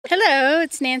Hello,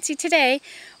 it's Nancy. Today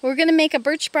we're going to make a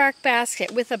birch bark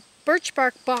basket with a birch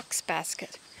bark box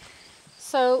basket.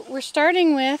 So we're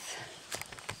starting with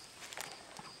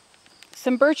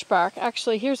some birch bark.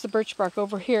 Actually, here's the birch bark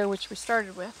over here, which we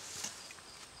started with.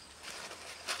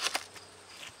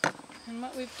 And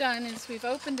what we've done is we've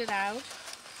opened it out,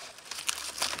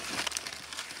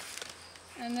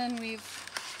 and then we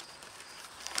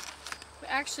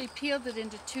actually peeled it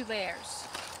into 2 layers,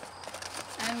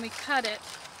 and we cut it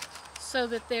so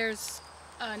that there's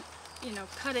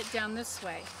cut it down this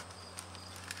way.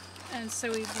 And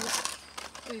so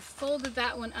we've folded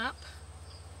that one up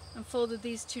and folded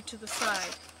these 2 to the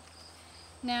side.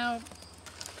 Now,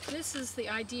 this is the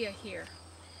idea here.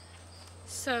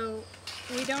 So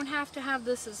we don't have to have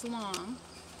this as long,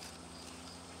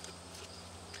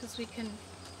 because we can,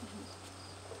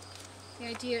 the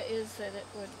idea is that it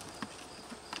would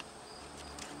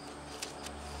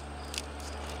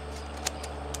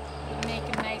make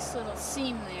a nice little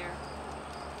seam there,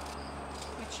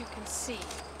 which you can see.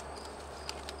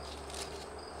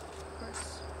 Of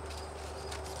course,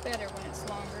 it's better when it's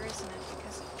longer, isn't it?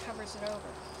 Because it covers it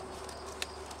over.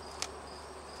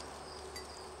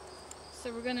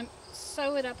 So we're going to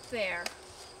sew it up there.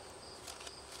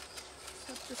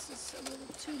 So this is a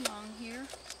little too long here.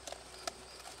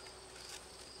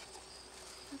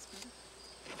 That's better.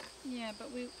 Yeah,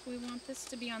 but we want this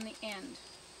to be on the end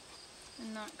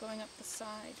and not going up the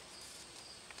side.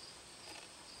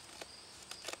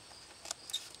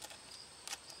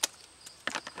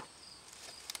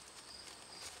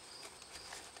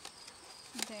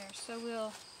 There, so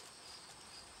we'll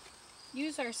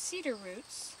use our cedar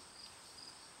roots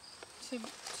to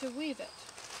weave it.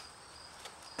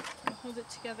 We'll hold it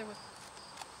together with...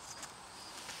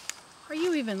 Are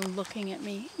you even looking at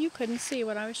me? You couldn't see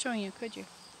what I was showing you, could you?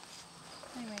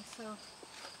 Anyway, so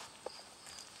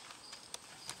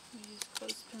we use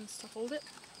clothespins to hold it.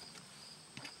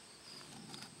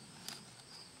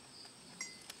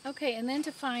 Okay, and then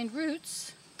to find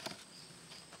roots,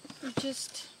 we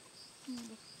just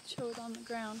show it on the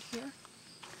ground here.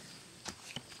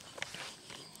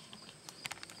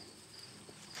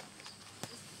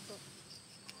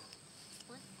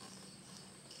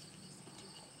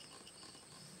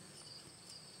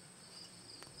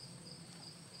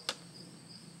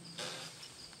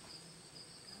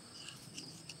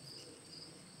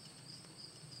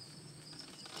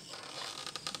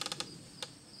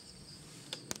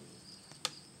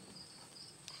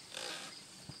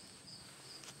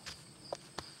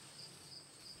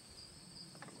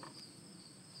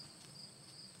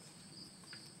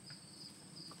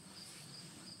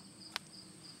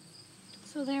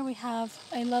 So there we have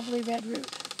a lovely red root.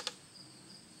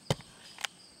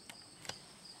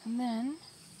 And then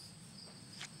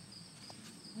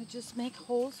we just make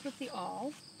holes with the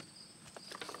awl.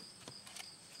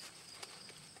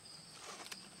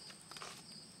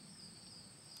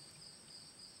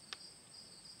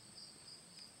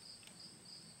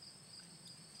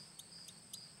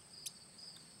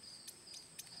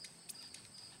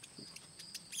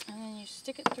 And then you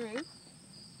stick it through.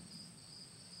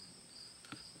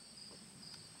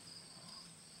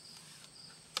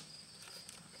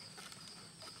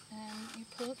 You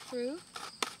pull it through.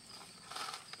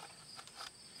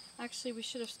 Actually, we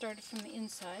should have started from the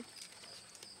inside.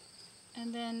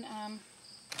 And then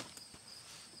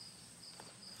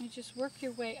you just work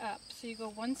your way up. So you go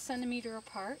 1 centimeter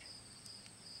apart.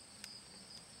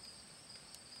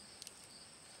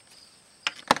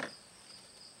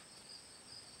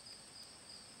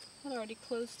 That already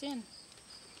closed in.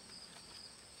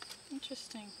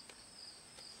 Interesting.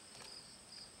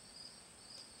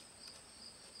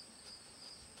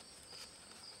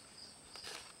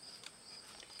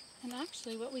 And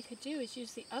actually what we could do is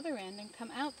use the other end and come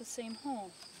out the same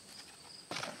hole.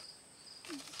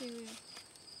 Let's see, we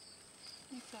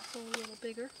make that hole a little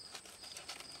bigger.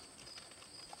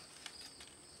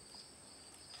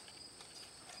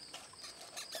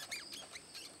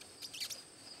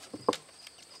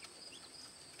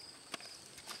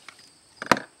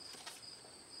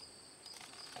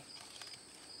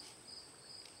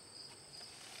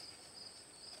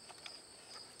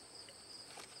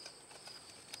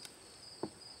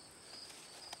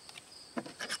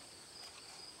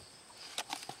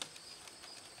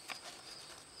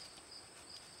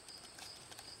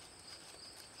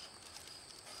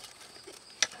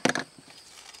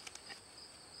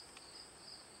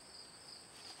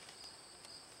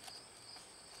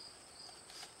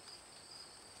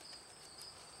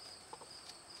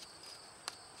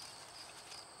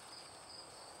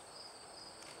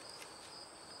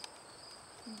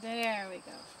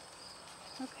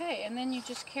 Okay, and then you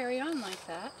just carry on like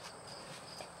that.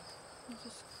 You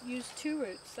just use 2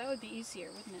 roots. That would be easier,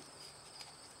 wouldn't it?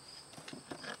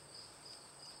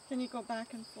 Can you go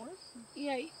back and forth?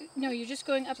 Yeah, no, you're just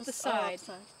going up the side.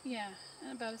 Upside. Yeah,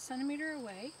 and about 1 centimeter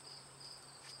away.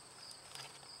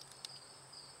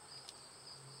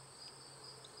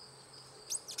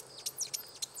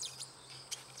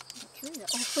 True, yeah.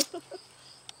 That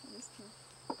is true.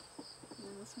 And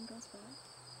then this one goes back.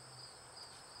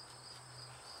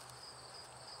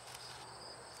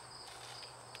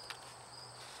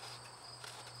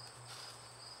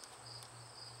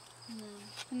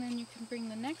 And then you can bring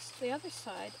the other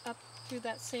side up through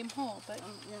that same hole, but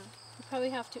Yeah. you probably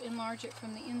have to enlarge it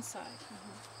from the inside.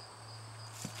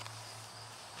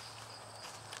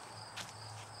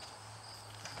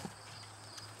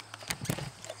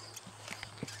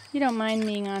 You don't mind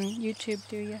being on YouTube,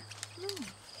 do you?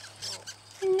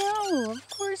 No, of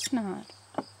course not.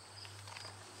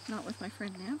 Not with my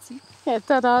friend Nancy. Yeah,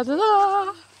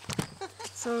 da-da-da-da!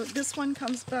 So this one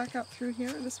comes back up through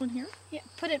here, this one here? Yeah,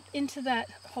 put it into that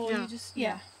hole. Yeah. You just,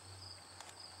 yeah.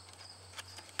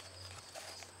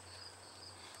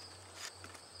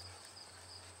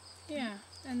 Yeah,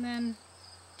 and then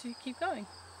to keep going.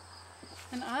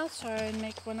 And I'll try and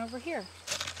make one over here.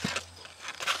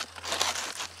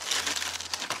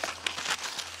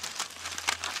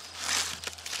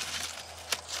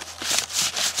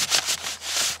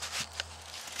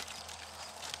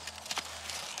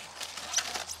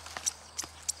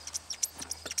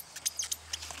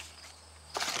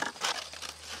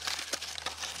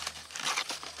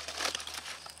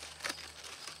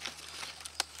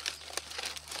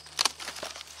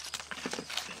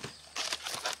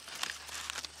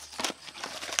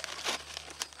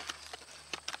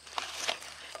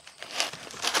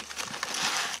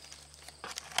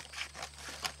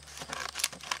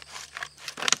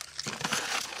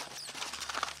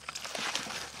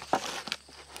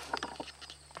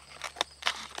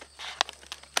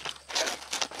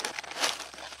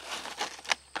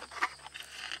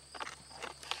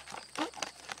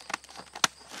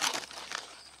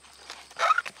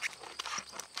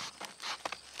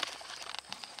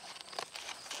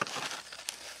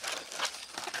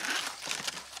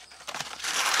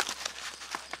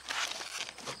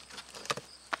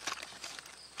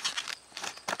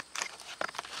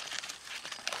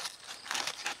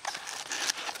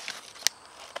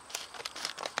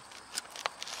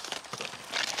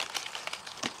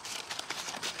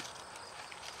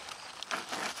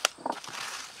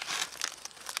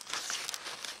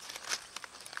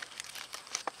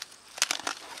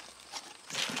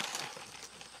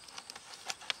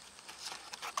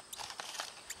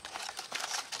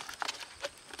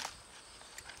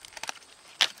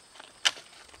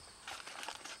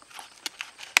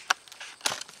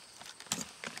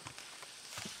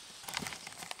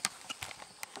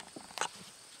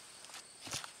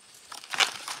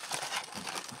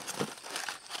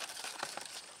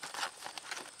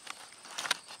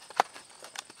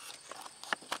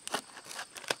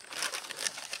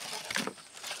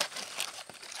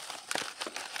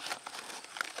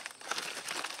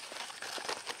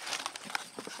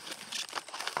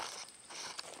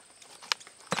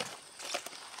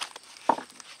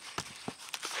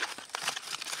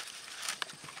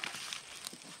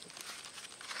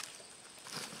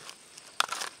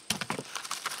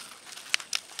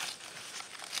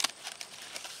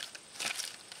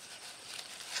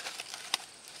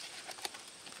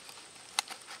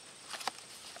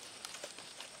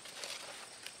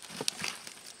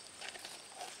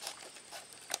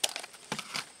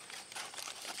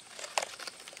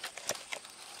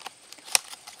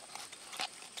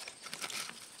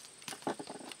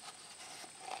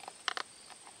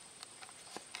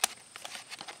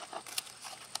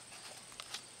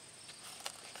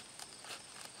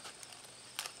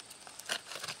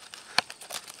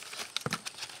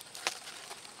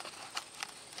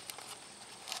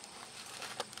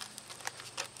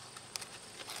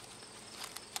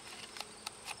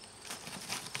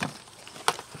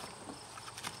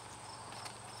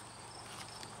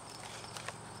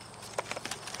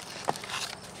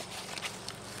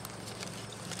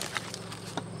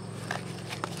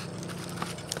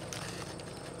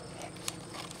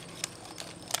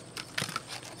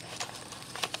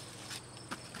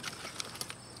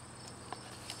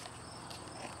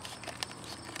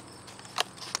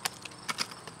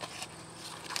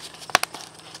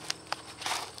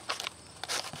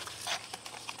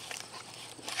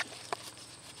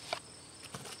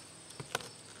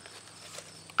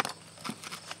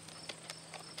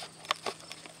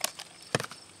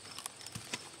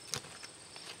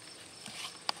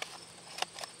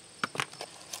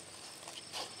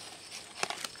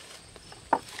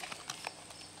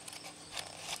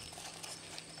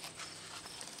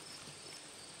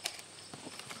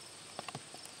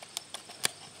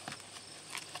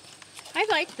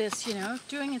 like this, you know,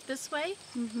 doing it this way.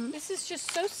 Mm-hmm. This is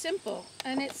just so simple,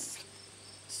 and it's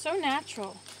so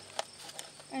natural.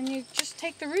 And you just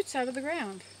take the roots out of the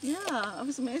ground. Yeah, I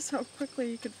was amazed how quickly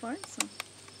you could find some.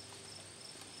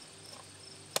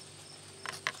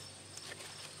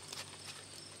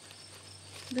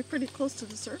 They're pretty close to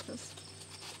the surface.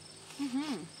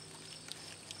 Mm-hmm.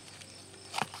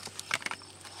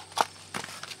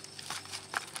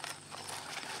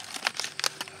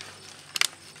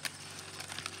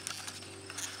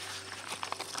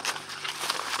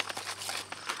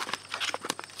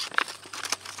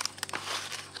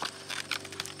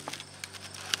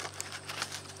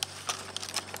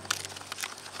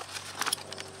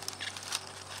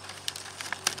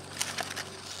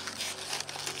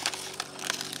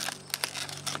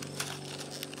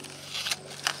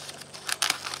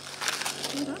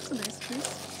 Oh, that's a nice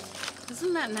piece.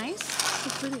 Isn't that nice? So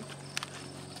pretty.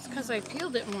 It's because I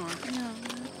peeled it more. Yeah.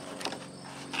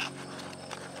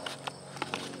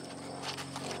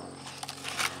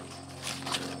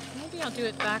 Maybe I'll do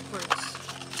it backwards.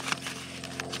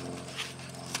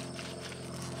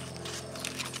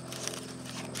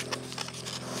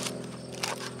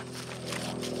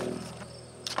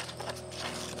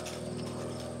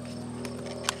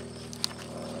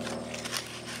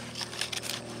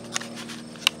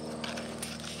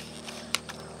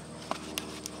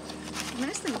 The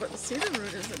nice thing about the cedar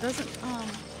root is it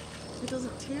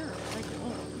doesn't tear like it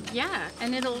won't. Yeah,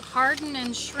 and it'll harden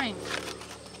and shrink.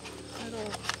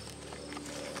 It'll...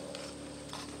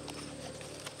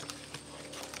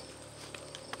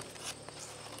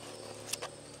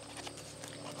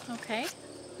 Okay,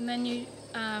 and then you're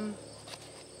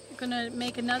gonna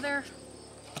make another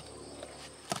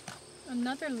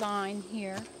line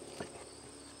here.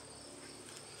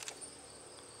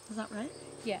 Is that right?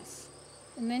 Yes.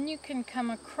 And then you can come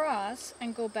across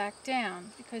and go back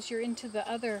down because you're into the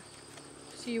other,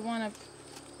 so you want to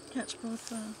Catch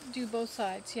both. do both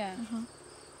sides, yeah. Uh-huh.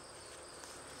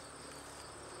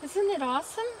 Isn't it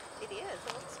awesome? It is.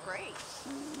 It looks great.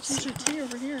 Here's your tea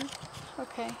over here.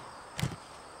 Okay.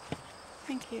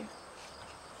 Thank you.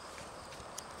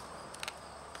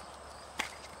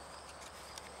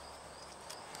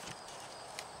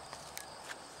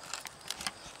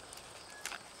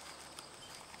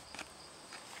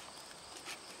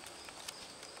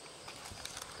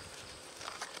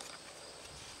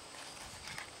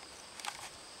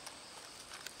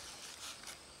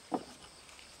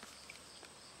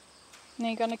 Now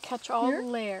you're going to catch all Here? the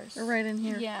layers. Or right in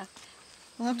here. Yeah.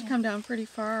 I'll have to come down pretty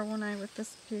far, won't I, with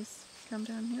this piece? Come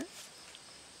down here?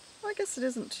 Well, I guess it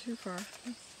isn't too far.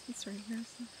 It's right here.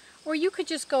 So. Or you could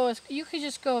just go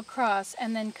across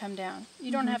and then come down.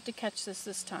 You don't have to catch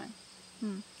this time.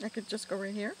 I could just go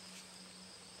right here.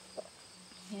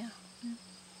 Yeah.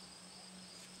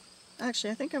 Actually,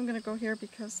 I think I'm going to go here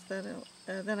because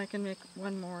then I can make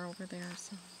one more over there.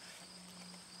 So.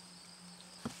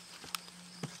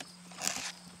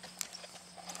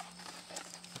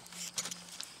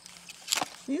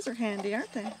 These are handy,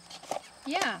 aren't they?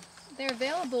 Yeah, they're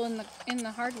available in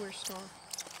the hardware store.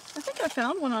 I think I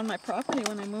found one on my property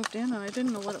when I moved in and I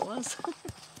didn't know what it was.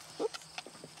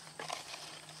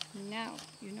 Now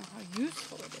you know how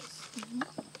useful it is.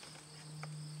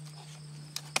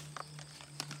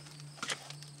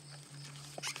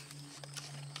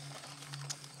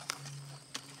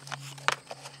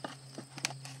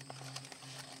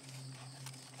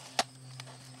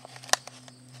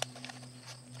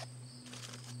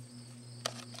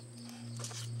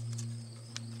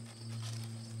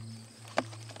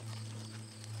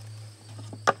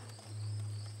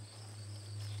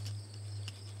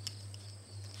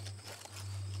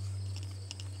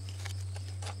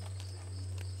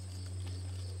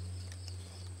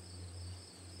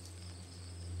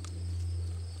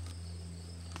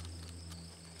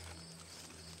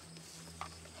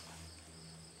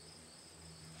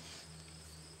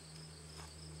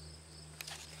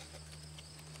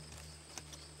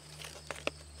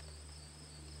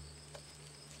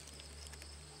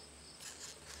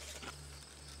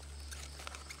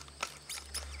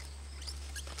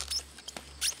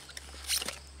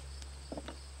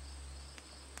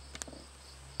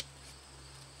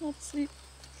 Not asleep.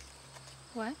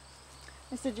 What?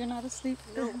 I said you're not asleep?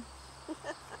 No.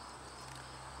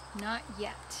 Not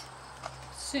yet.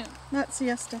 Soon. Not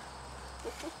siesta.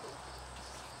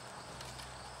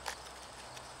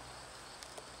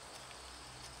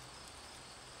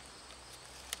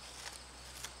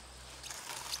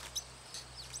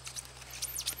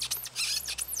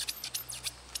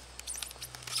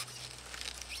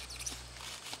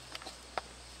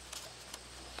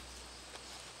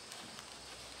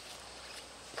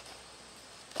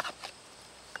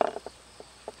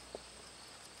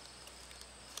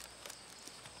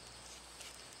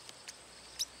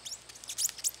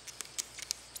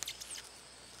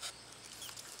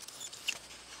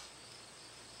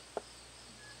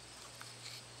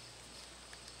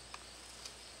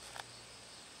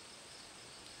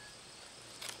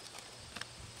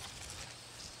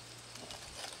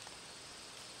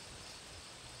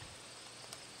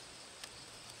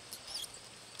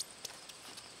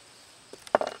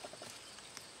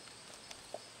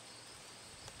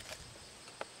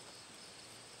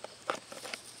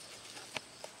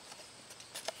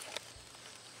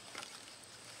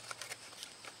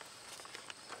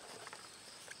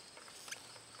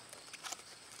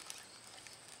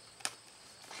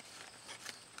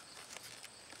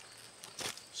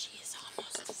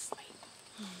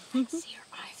 I can see her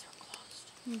eyes are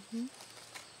closed. Mm-hmm.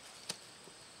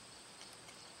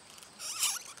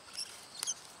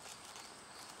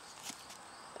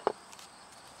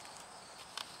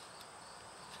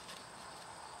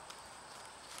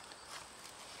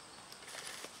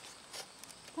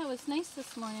 That was nice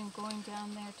this morning, going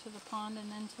down there to the pond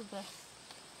and then to the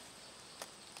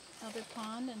other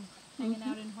pond and hanging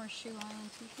out in Horseshoe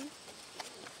Island Teepee.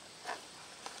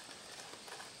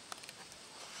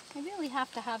 I really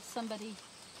have to have somebody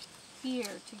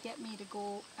here to get me to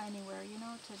go anywhere, you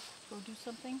know, to go do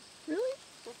something. Really?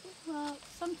 Well,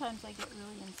 sometimes I get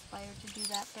really inspired to do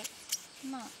that, but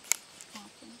not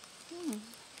often.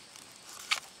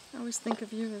 I always think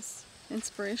of you as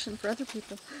inspiration for other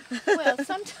people. Well,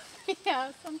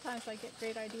 sometimes I get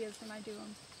great ideas when I do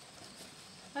them.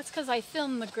 That's because I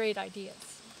film the great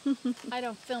ideas. I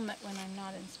don't film it when I'm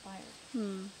not inspired.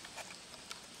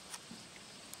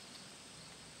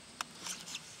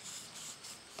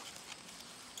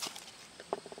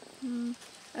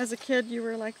 As a kid, you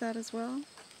were like that as well?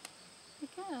 I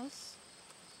guess.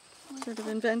 Sort of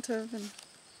inventive and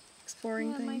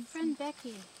exploring things? My friend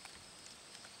Becky,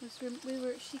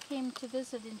 she came to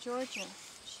visit in Georgia.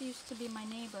 She used to be my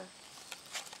neighbor.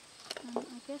 And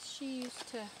I guess she used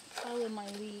to follow my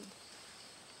lead,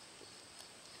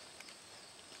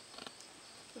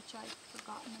 which I'd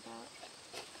forgotten about.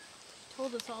 She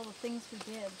told us all the things we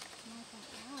did. And I thought,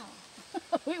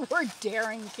 wow, we were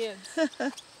daring kids.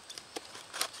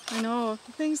 I know,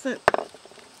 the things that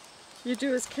you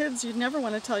do as kids, you'd never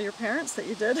want to tell your parents that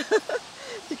you did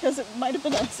because it might have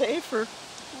been unsafe or...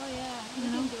 Oh yeah, you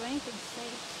didn't do anything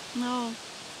safe. No.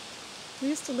 We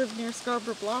used to live near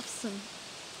Scarborough Bluffs, and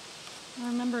I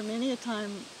remember many a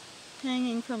time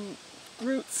hanging from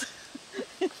roots.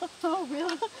 Oh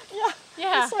really? Yeah.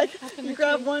 Yeah. It's like you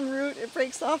grab one root, it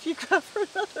breaks off, you grab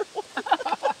another one.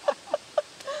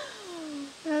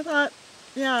 And I thought,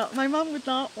 yeah, my mom would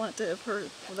not want to have heard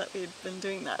that we'd been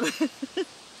doing that. Yeah.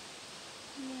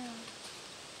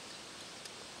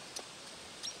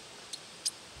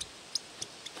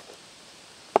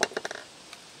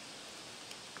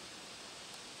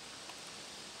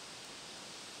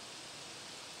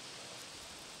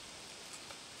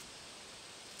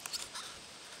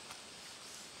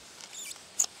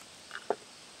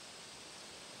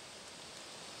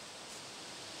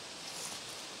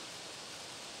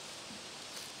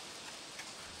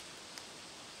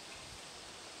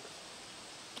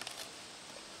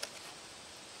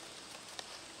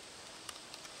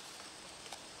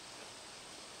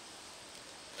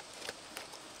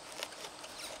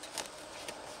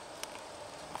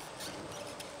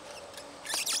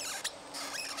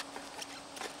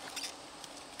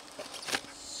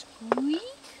 Squeak?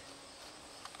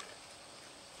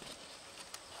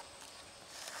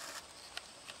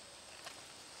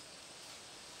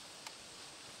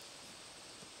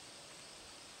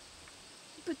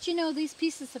 But you know, these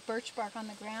pieces of birch bark on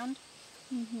the ground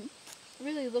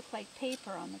really look like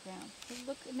paper on the ground.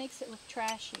 It makes it look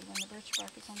trashy when the birch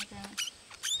bark is on the ground.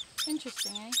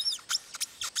 Interesting, eh?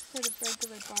 Sort of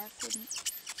regular bark wouldn't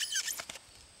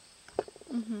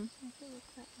make it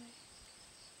look that way.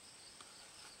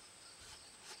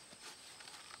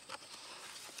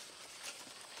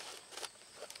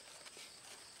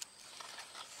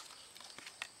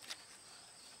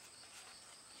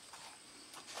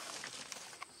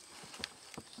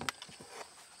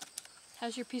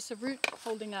 How's your piece of root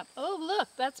holding up? Oh, look,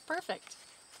 that's perfect.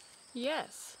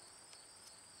 Yes.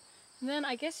 And then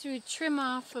I guess you would trim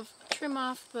off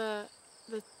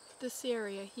this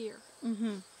area here.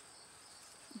 You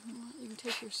can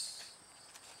take your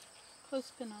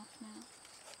clothespin off now.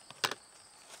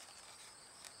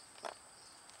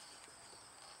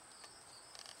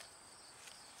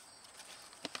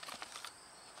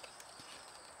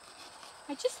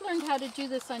 I just learned how to do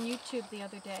this on YouTube the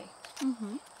other day.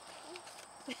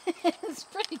 It's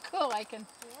pretty cool. I can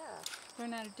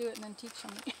learn how to do it and then teach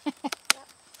somebody.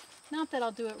 Not that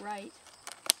I'll do it right.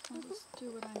 I'll just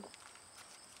do what I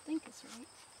think is right.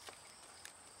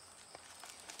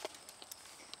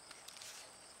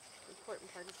 The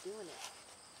important part is doing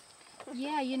it.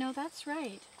 Yeah, you know, that's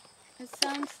right. It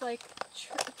sounds like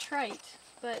trite,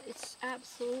 but it's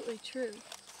absolutely true.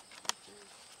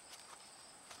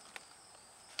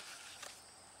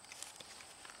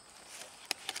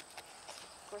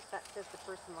 Of course, that says the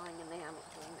person lying in the hammock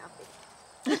doing nothing.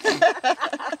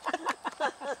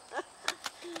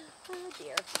 Oh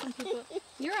dear.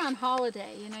 You're on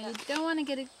holiday, you know, you don't want to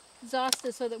get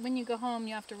exhausted so that when you go home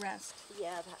you have to rest.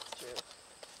 Yeah, that's true.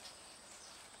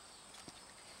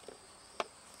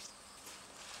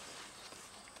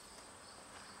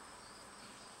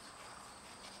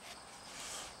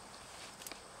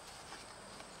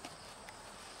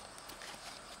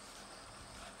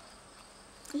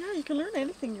 Yeah, you can learn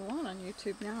anything you want on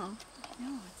YouTube now. I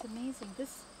know, it's amazing.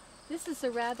 This is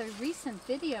a rather recent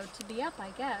video to be up,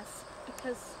 I guess,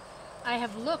 because I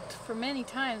have looked for many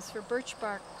times for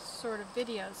Birchbark sort of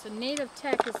videos, and Native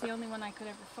Tech is the only one I could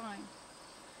ever find.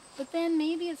 But then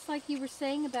maybe it's like you were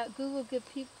saying about Google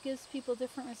gives people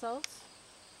different results.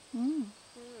 Yes.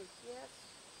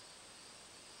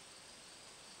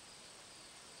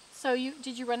 So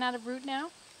did you run out of root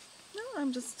now? No,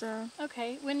 I'm just,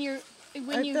 Okay, I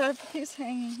have a piece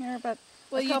hanging here, but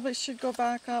Well, I probably should go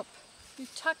back up. you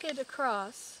tuck it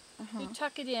across, you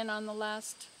tuck it in on the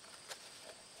last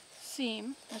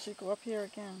seam. I should go up here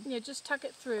again. Yeah, just tuck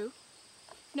it through.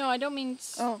 No, I don't mean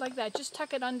like that, just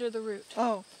tuck it under the root.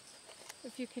 Oh.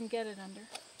 If you can get it under.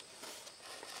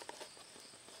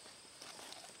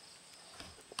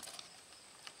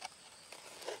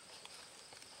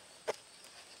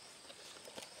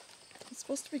 I'm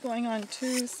supposed to be going on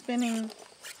 2 spinning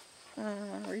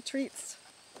retreats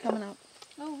coming up.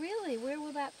 Oh, really? Where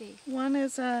will that be? One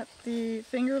is at the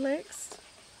Finger Lakes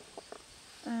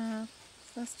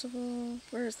Festival.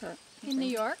 Where is that? In New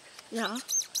York? Yeah.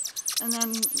 And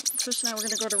then Trish and I were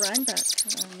going to go to Rhinebeck,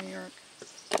 New York.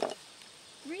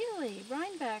 Really?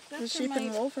 Rhinebeck? The That's Sheep where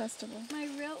and Wool Festival. my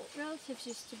relatives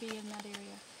used to be in that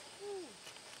area.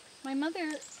 My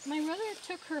mother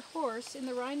took her horse in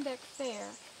the Rhinebeck Fair,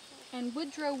 and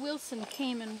Woodrow Wilson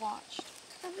came and watched.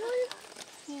 Oh, really?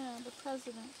 Yeah, the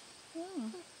president.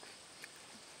 Oh.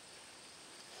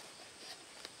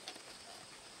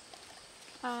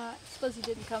 I suppose he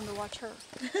didn't come to watch her.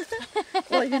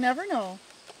 Well, you never know.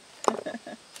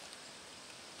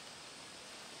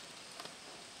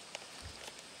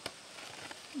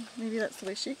 Maybe that's the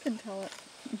way she can tell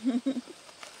it.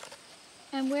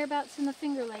 And whereabouts in the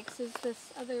Finger Lakes is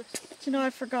this other... You know,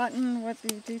 I've forgotten what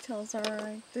the details are.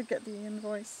 I did get the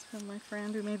invoice from my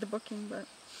friend who made the booking, but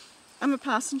I'm a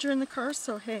passenger in the car,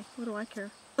 so hey, what do I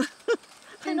care?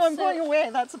 I know I'm going away,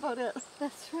 that's about it.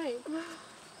 That's right.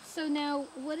 So now,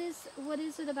 what is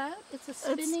it about? It's a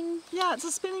spinning... Yeah, it's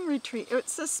a spinning retreat.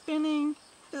 It's a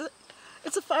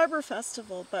fiber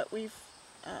festival, but we've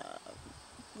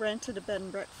rented a bed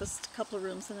and breakfast, a couple of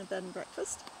rooms in a bed and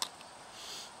breakfast.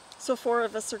 So 4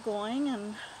 of us are going,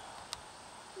 and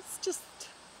it's just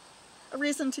a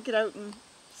reason to get out and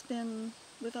spin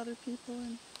with other people,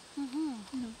 and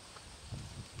you know.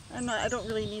 I don't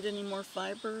really need any more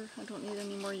fiber. I don't need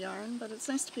any more yarn, but it's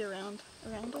nice to be around it.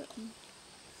 And The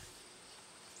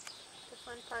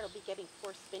fun part will be getting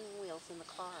 4 spinning wheels in the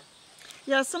car.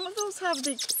 yeah, some of those have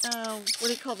the what do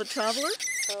you call the traveler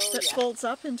that folds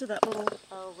up into that little.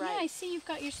 Oh, right. Yeah, I see you've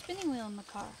got your spinning wheel in the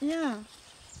car. Yeah.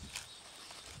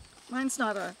 Mine's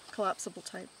not a collapsible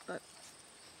type, but...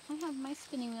 I have my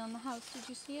spinning wheel in the house. Did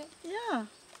you see it? Yeah.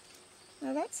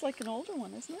 Now that's like an older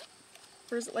one, isn't it?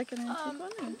 Or is it like an antique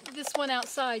one? Or? This one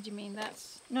outside, you mean?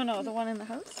 That's... No, the one in the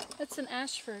house? That's an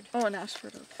Ashford. Oh, an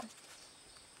Ashford, okay.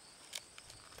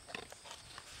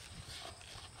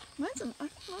 Mine's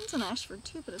an Ashford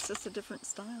too, but it's just a different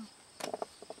style.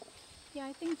 Yeah,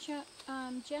 I think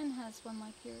Jen has one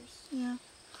like yours. Yeah.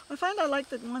 I find I like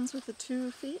the ones with the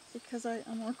 2 feet because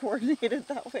I'm more coordinated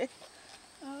that way.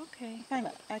 Oh, okay. I find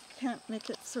I can't make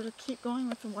it sort of keep going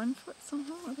with the 1 foot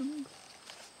somehow. I don't know.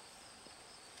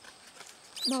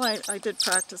 Well, I did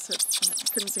practice it, and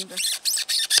I couldn't seem to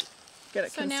get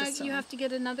it So consistent. now you have to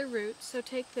get another root. So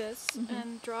take this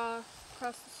and draw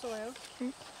across the soil.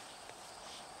 Okay.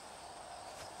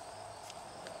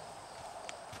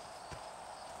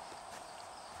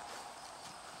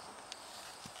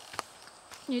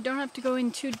 You don't have to go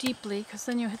in too deeply because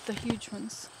then you'll hit the huge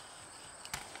ones.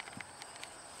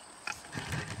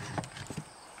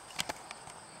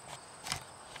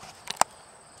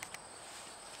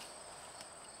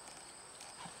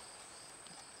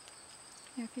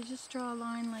 Yeah, if you just draw a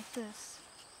line like this.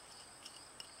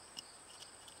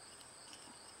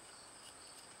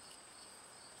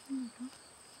 There you go.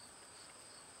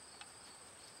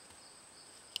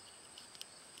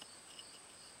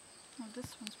 Oh,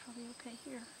 this one's probably okay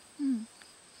here.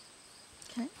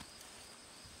 Okay.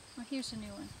 Well, here's a new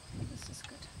one. This is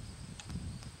good.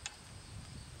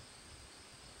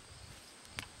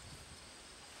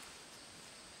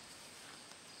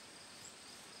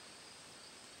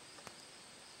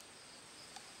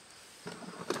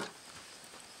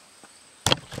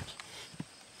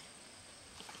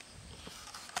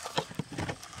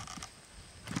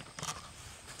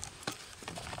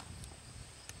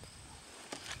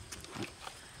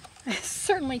 It's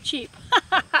certainly cheap.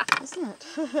 Isn't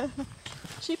it?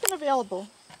 Cheap and available.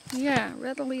 Yeah,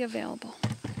 readily available.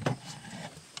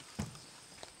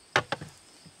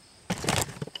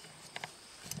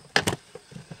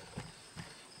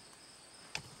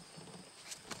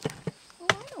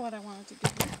 know what I wanted to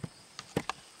give you.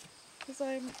 Because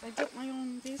I get my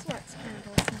own beeswax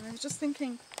candles, and I was just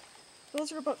thinking,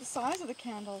 those are about the size of the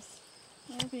candles.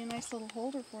 That would be a nice little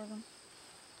holder for them.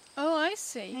 Oh, I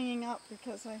see. Hanging up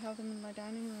because I have them in my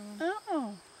dining room.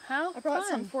 Oh, how I brought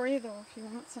fun. some for you though, if you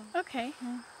want some. Okay.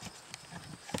 Yeah.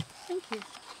 Thank you.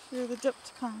 They're the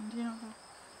dipped kind, you know.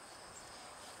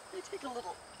 They take a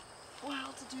little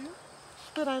while to do,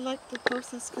 but I like the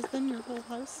process because then your whole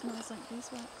house smells like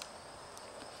beeswax.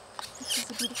 This is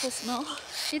a beautiful smell.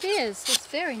 It is. It's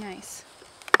very nice.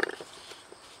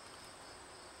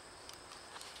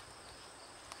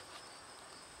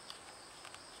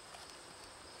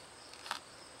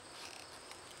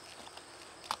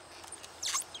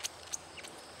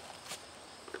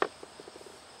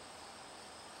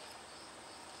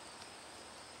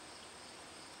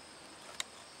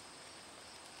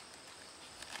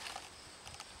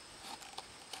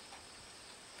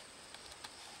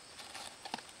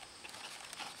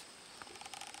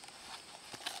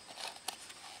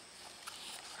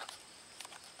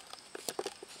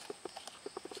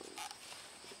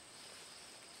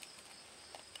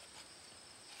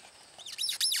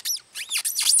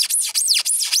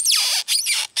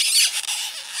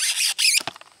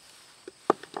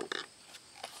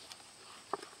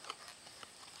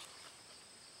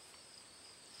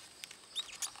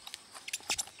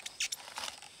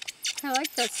 I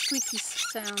like that squeaky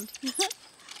sound.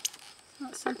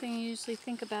 Not something you usually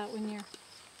think about when you're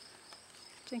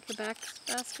thinking about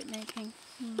basket making.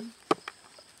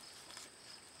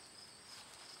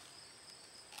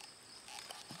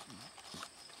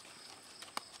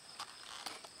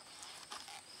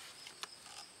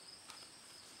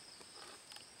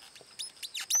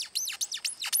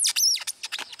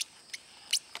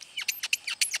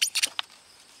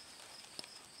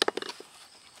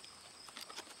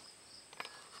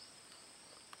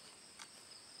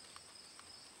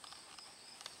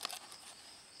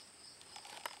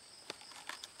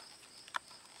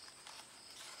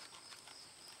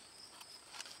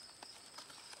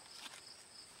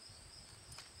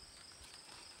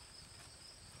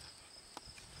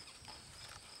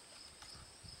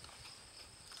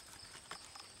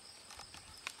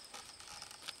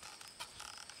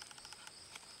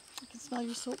 I can smell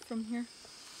your soap from here.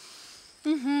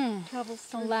 Mm-hmm. Travels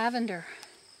The through. lavender.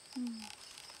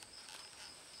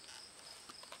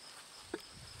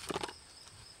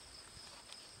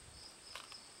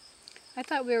 I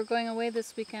thought we were going away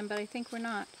this weekend, but I think we're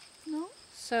not. No?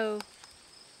 So,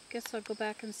 guess I'll go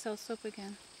back and sell soap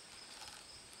again.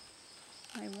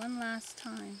 My one last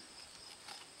time.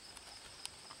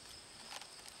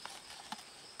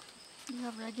 You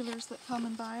have regulars that come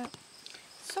and buy it?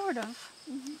 Sort of.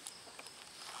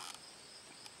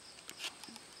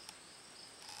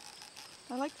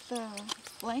 I like the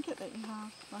blanket that you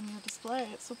have on your display.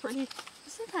 It's so pretty.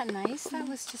 Isn't that nice? That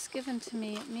was just given to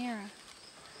me at Mira.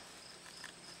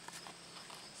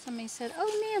 Somebody said,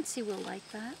 oh, Nancy will like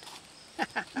that.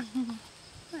 Not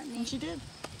And neat. she did.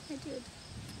 I did.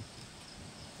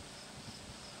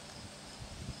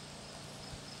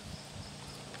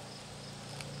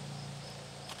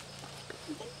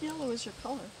 I think yellow is your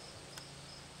color.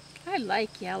 I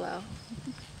like yellow.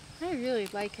 I really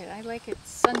like it. I like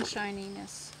its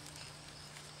sunshininess.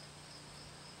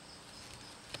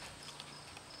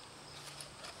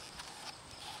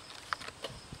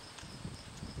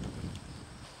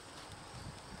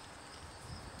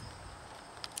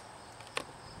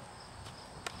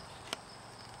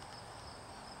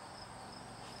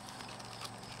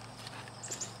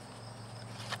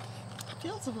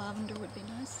 Fields of lavender would be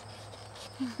nice.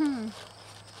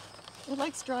 It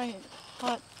likes dry,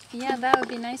 hot. Yeah, that would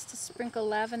be nice to sprinkle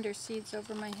lavender seeds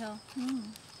over my hill.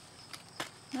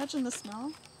 Imagine the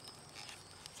smell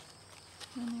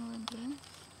when they were in bloom.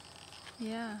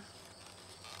 Yeah.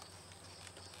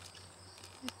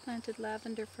 I planted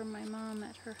lavender for my mom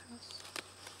at her house.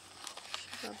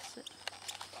 She loves it.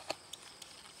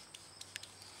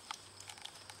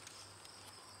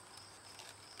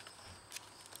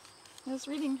 I was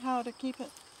reading how to keep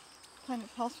it kind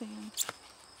of healthy, and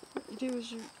what you do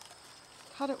is you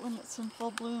cut it when it's in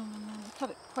full bloom and then cut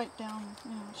it quite down,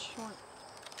 short,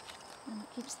 and it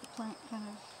keeps the plant kind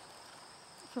of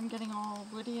from getting all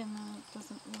woody, and then it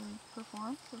doesn't really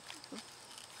perform.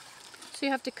 So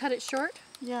you have to cut it short?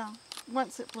 Yeah,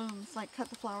 once it blooms, like cut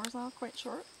the flowers off quite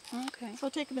short. Okay. So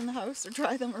take them in the house or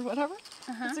dry them or whatever.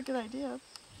 That's a good idea.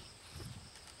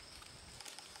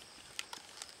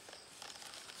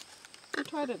 I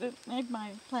tried it. It made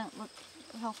my plant look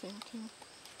healthier too.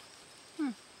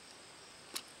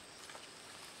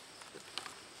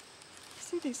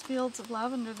 See these fields of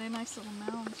lavender, they're nice little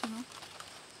mounds,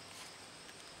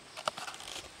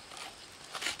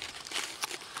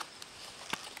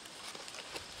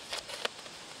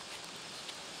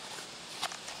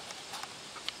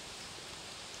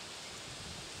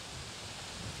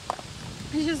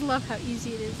 I just love how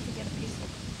easy it is to get a piece of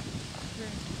thread.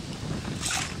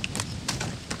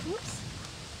 Whoops.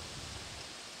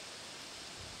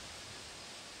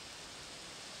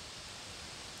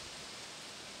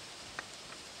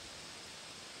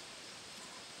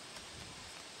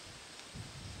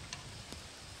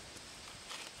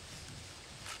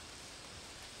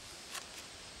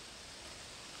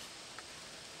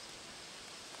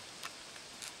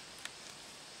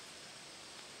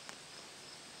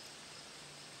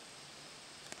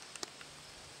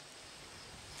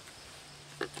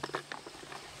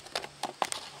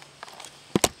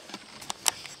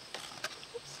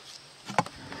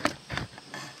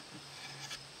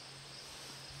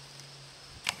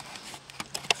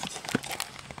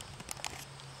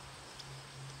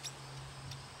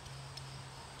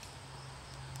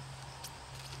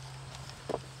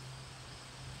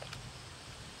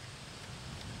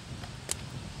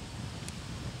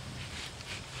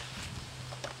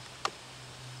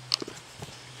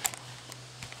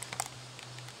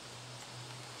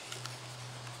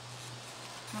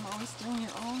 I'm always stealing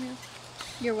it all here.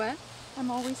 You're what?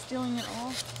 I'm always stealing it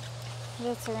all.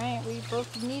 That's all right. We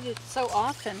both need it so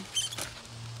often.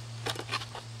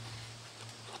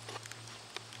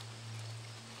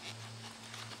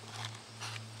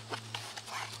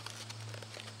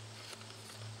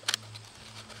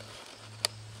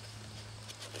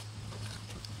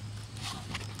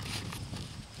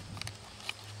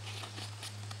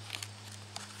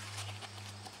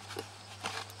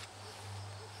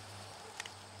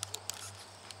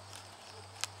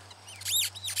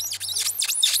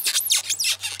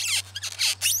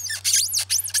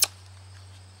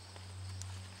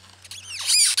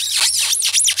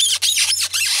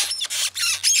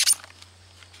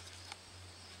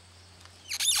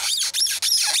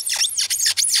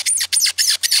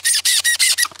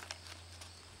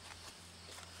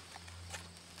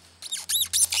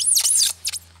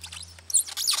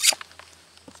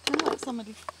 Kind of like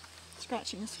somebody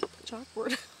scratching a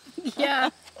chalkboard. Yeah,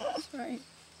 that's right.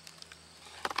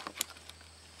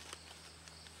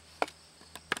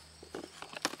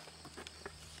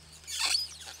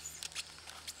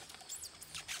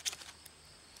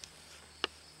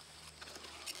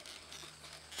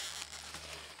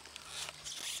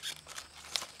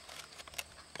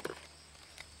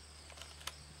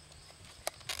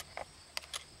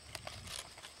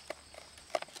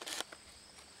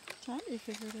 What time do you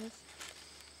figure it is?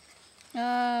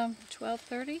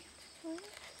 12:30?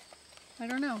 I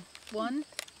don't know. 1?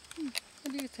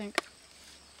 What do you think?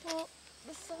 Well,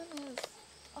 the sun is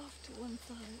off to one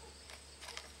side.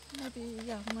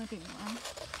 Maybe one.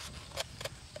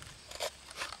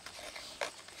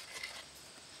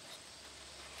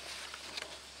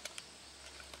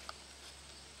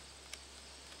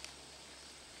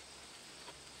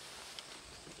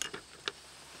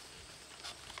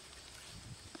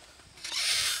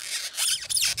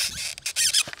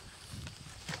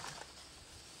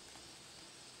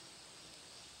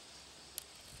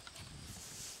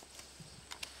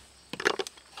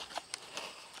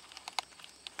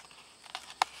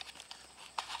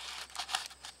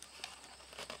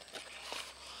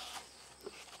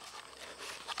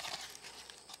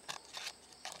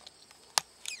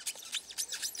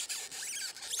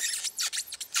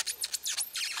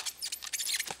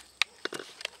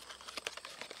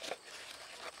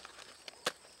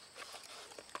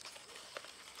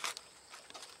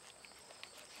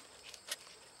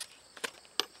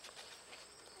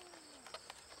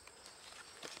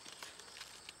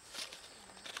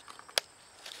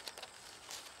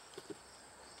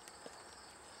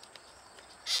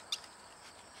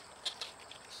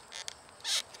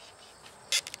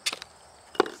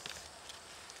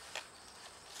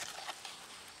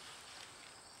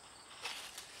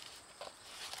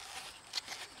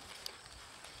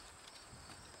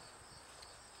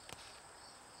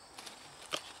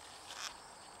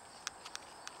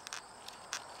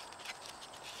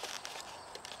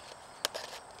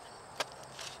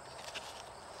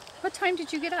 What time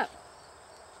did you get up?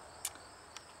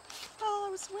 Well, I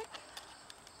was awake.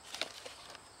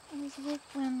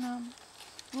 When When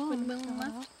Willem Willem got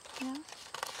left? up. Yeah.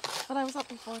 But I was up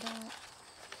before that.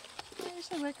 I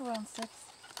usually wake around 6.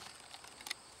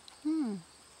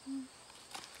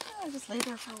 I just lay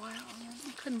there for a while.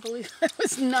 I couldn't believe it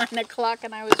was 9 o'clock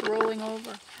and I was rolling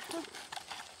over.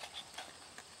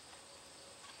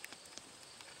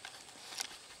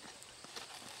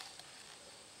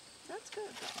 That's good.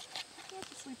 You have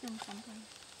to sleep in sometime.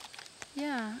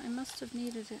 Yeah, I must have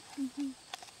needed it.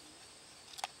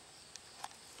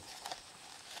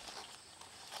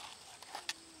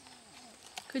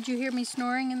 Could you hear me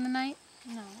snoring in the night?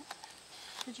 No.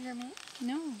 Did you hear me?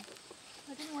 No,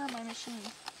 I didn't wear my machine.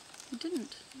 you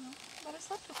didn't. No, but I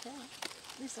slept okay.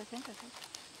 At least I think I did.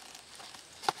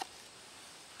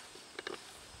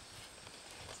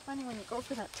 It's funny when you go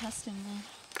for that testing, they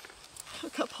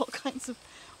hook up all kinds of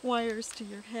wires to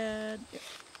your head,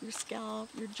 your scalp,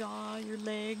 your jaw, your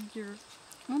leg, you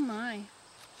Oh my.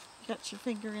 got your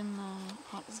finger in the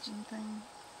oxygen thing.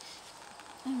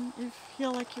 And you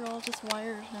feel like you're all just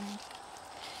wired, and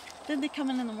then they come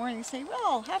in the morning and say,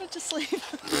 well, how did you sleep?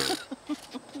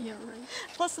 Yeah, right.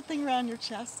 Plus the thing around your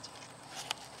chest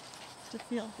to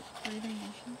feel the breathing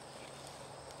motion.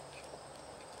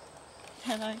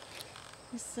 And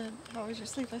he said, how was your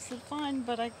sleep? I said, fine,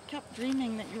 but I kept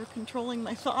dreaming that you were controlling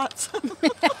my thoughts. Good.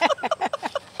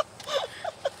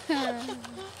 Funny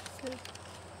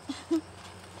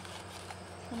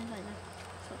how your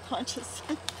subconscious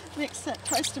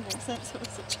tries to make sense of a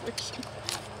situation.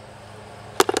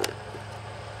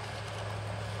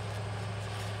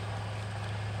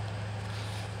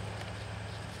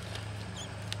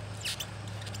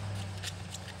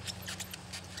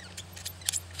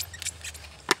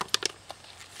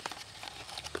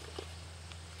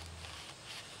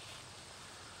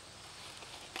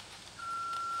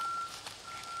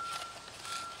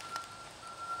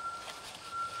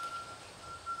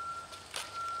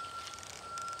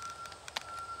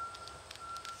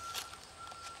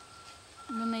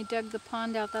 When they dug the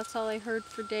pond out, that's all I heard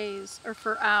for days, or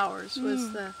for hours,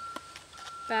 was the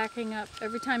backing up.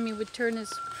 Every time he would turn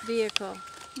his vehicle.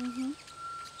 Mm-hmm.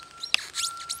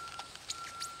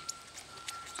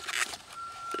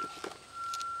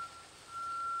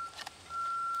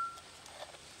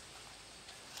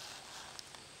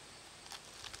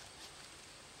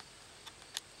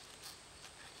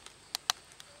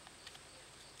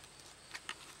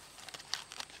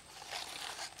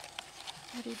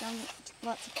 Had you done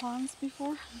lots of ponds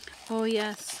before? Oh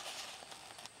yes.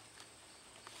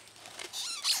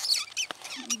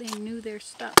 They knew their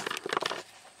stuff.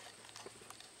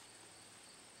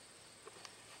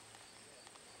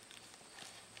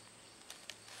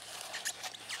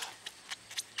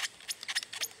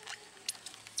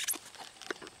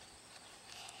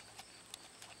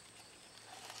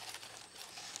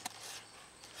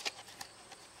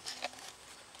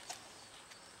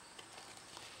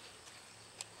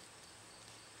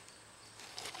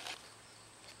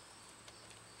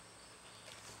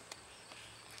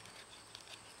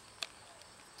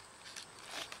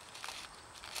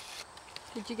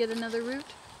 Did you get another root?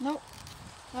 Nope.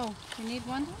 Oh, you need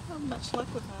one? I don't have much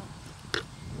luck with that.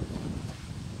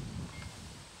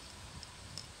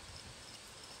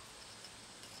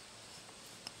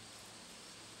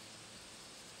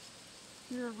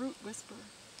 You're a root whisperer.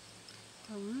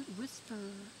 A root whisperer.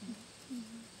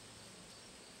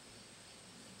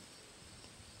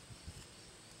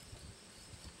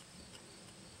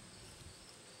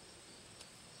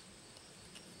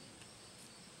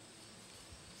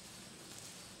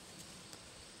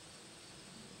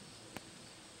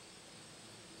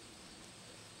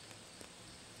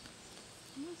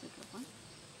 That was a good one.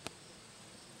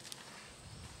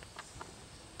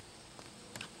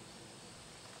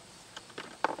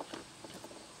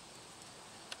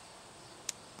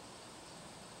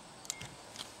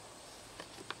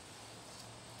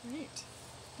 Great.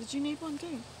 Did you need one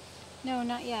too? No,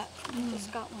 not yet. I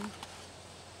just got one.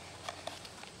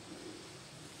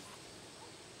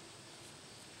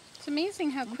 It's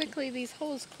amazing how quickly these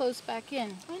holes close back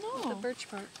in I know. with the birch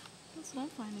bark. That's what I'm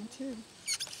finding too.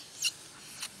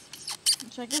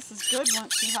 Which I guess is good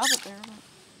once you have it there.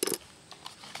 But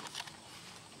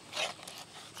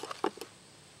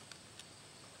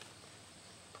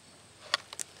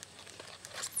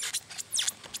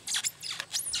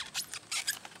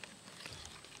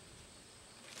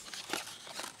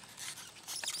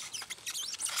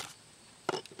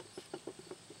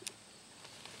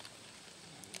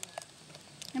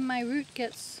And my root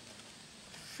gets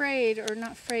frayed, or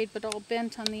not frayed, but all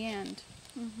bent on the end.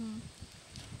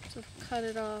 So cut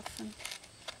it off.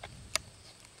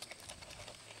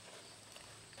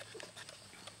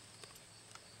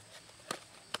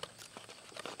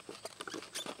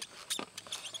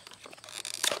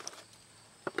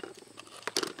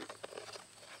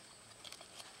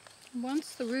 And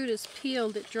once the root is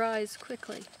peeled, it dries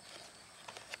quickly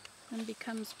and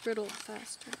becomes brittle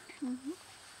faster.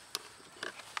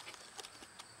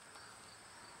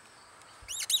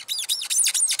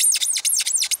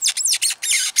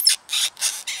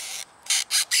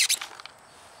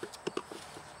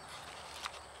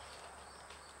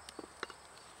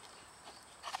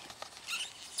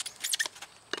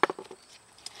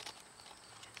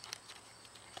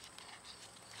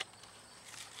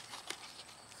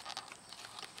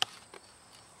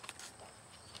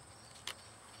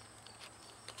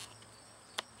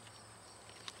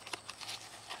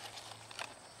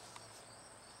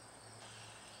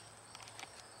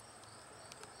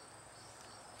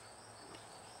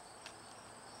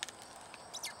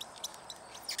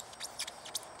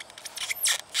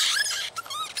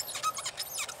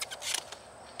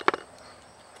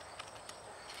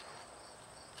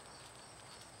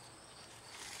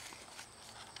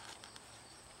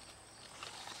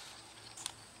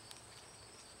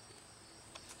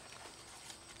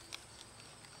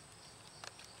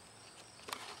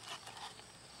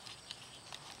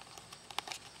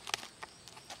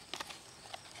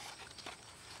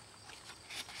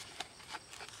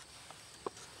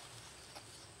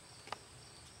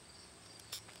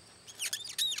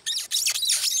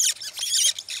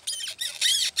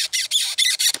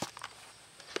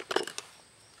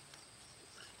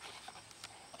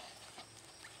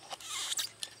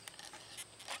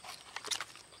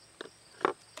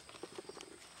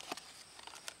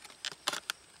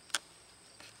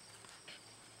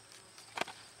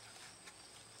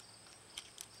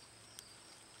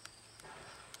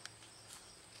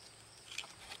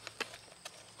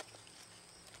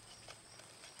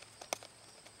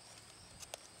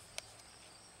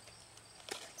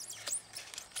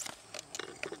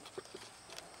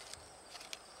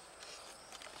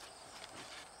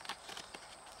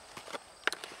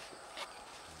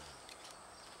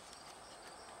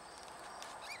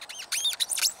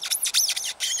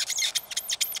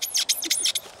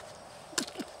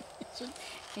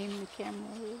 aim the camera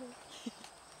over there.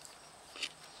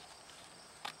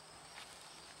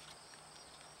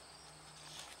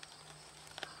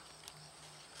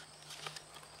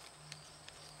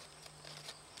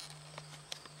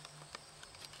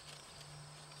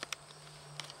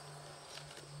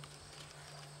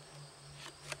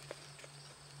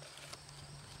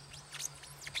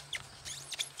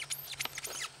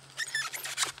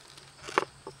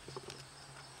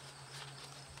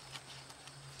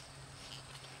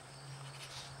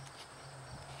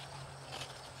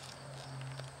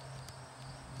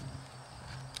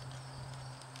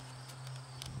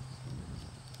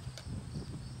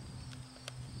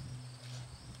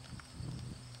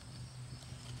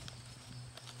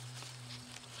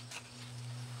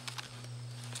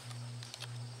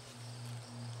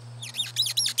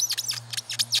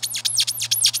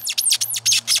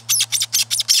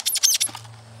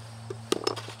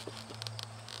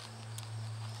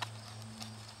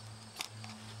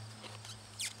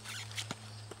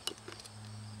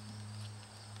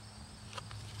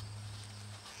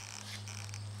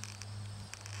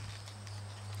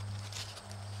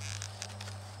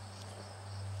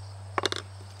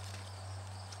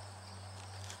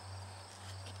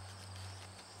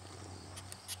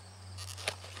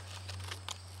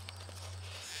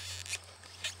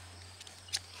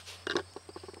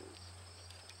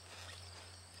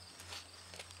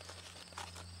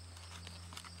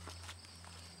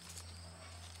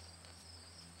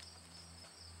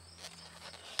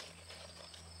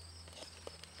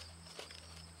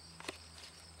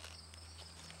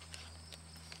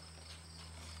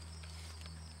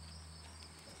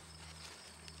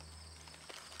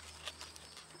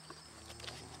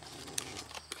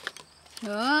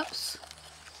 Oops.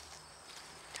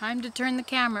 Time to turn the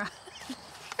camera.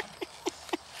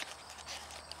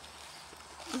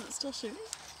 Is it still shooting?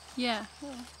 Yeah.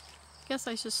 Oh. Guess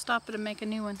I should stop it and make a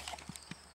new one.